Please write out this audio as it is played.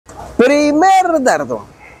Primer dardo.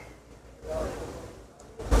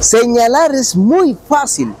 Señalar es muy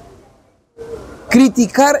fácil.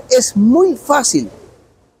 Criticar es muy fácil.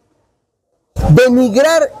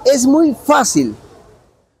 Denigrar es muy fácil.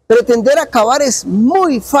 Pretender acabar es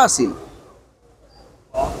muy fácil.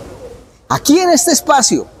 Aquí en este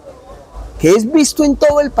espacio, que es visto en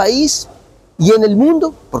todo el país y en el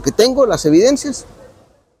mundo, porque tengo las evidencias,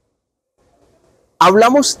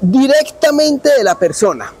 hablamos directamente de la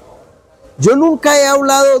persona. Yo nunca he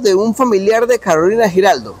hablado de un familiar de Carolina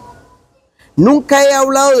Giraldo. Nunca he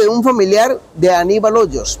hablado de un familiar de Aníbal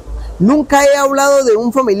Hoyos. Nunca he hablado de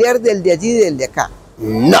un familiar del de allí y del de acá.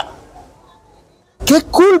 No. ¿Qué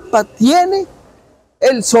culpa tiene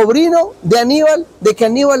el sobrino de Aníbal de que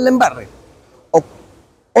Aníbal le embarre?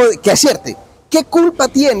 O de que acierte. ¿Qué culpa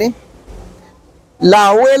tiene la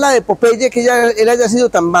abuela de Popeye que él haya sido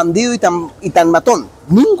tan bandido y tan matón?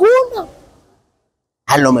 Ninguna.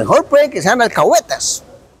 A lo mejor puede que sean alcahuetas,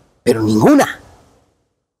 pero ninguna.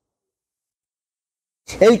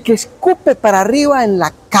 El que escupe para arriba en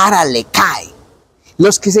la cara le cae.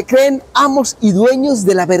 Los que se creen amos y dueños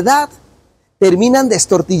de la verdad terminan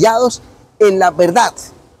destortillados en la verdad,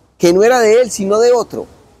 que no era de él sino de otro.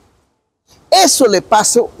 Eso le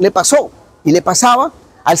pasó y le pasaba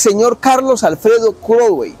al señor Carlos Alfredo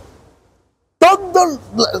Crowley. Todas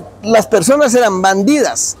las personas eran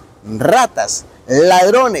bandidas, ratas,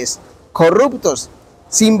 ladrones, corruptos,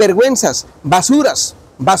 sinvergüenzas, basuras,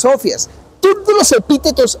 basofias, todos los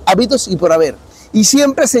epítetos habidos y por haber. Y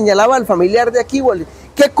siempre señalaba al familiar de aquí,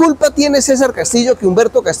 ¿qué culpa tiene César Castillo que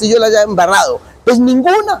Humberto Castillo le haya embarrado? Pues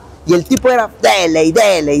ninguna. Y el tipo era dele y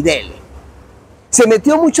dele y dele. Se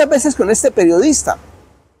metió muchas veces con este periodista,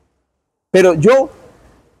 pero yo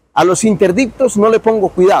a los interdictos no le pongo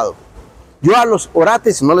cuidado. Yo a los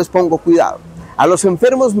orates no les pongo cuidado. A los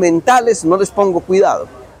enfermos mentales no les pongo cuidado.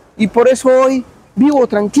 Y por eso hoy vivo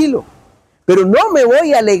tranquilo. Pero no me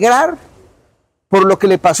voy a alegrar por lo que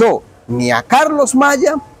le pasó ni a Carlos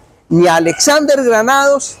Maya, ni a Alexander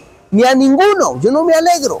Granados, ni a ninguno. Yo no me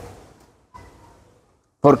alegro.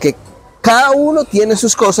 Porque cada uno tiene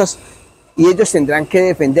sus cosas y ellos tendrán que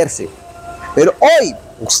defenderse. Pero hoy,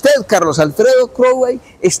 usted, Carlos Alfredo Crowley,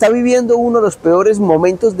 está viviendo uno de los peores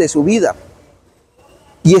momentos de su vida.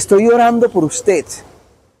 Y estoy orando por usted,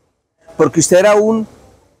 porque usted era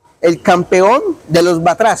el campeón de los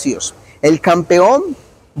batracios, el campeón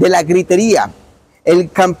de la gritería,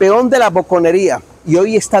 el campeón de la boconería, y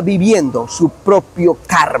hoy está viviendo su propio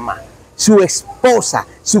karma. Su esposa,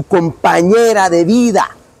 su compañera de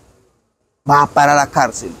vida, va para la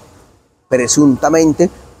cárcel,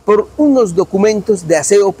 presuntamente por unos documentos de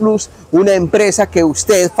Aseo Plus, una empresa que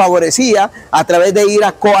usted favorecía a través de ir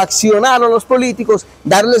a coaccionar a los políticos,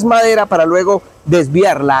 darles madera para luego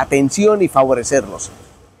desviar la atención y favorecerlos.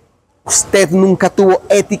 Usted nunca tuvo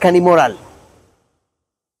ética ni moral,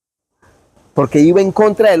 porque iba en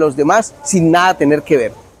contra de los demás sin nada tener que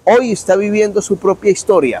ver. Hoy está viviendo su propia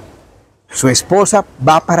historia. Su esposa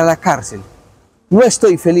va para la cárcel. No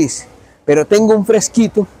estoy feliz, pero tengo un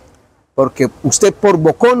fresquito, porque usted por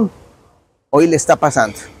bocón hoy le está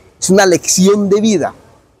pasando. Es una lección de vida.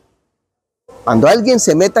 Cuando alguien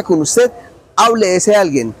se meta con usted, hable de ese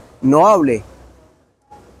alguien, no hable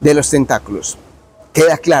de los tentáculos.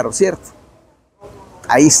 Queda claro, ¿cierto?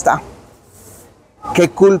 Ahí está.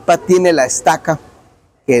 ¿Qué culpa tiene la estaca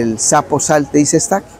que el sapo salte y se estaque?